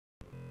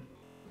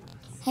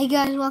Hey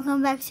guys,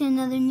 welcome back to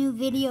another new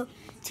video.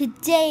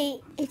 Today,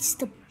 it's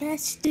the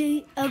best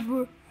day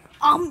ever.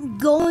 I'm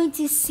going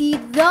to see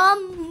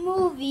the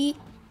movie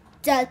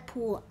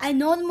Deadpool. I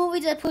know the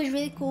movie Deadpool is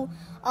really cool.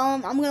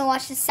 I'm gonna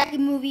watch the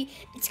second movie.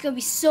 It's gonna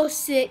be so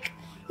sick.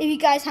 If you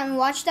guys haven't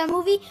watched that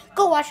movie,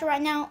 go watch it right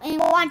now and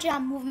watch it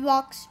on Movie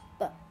Box.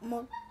 But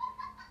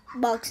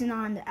Box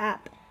not on the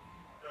app.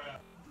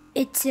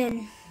 It's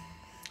in.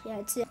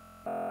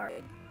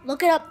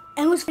 Look it up.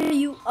 And what's for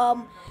you?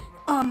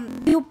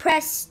 You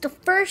press the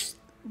first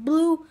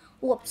blue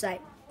website,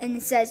 and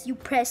it says you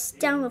press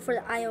download for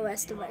the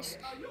iOS device,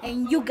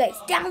 and you guys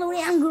download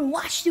it. I'm gonna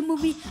watch the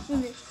movie.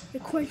 I'm gonna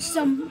record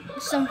some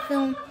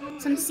film,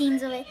 some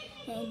scenes of it,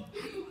 and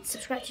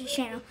subscribe to the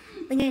channel.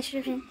 Link in the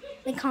description.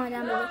 Link comment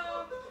down below.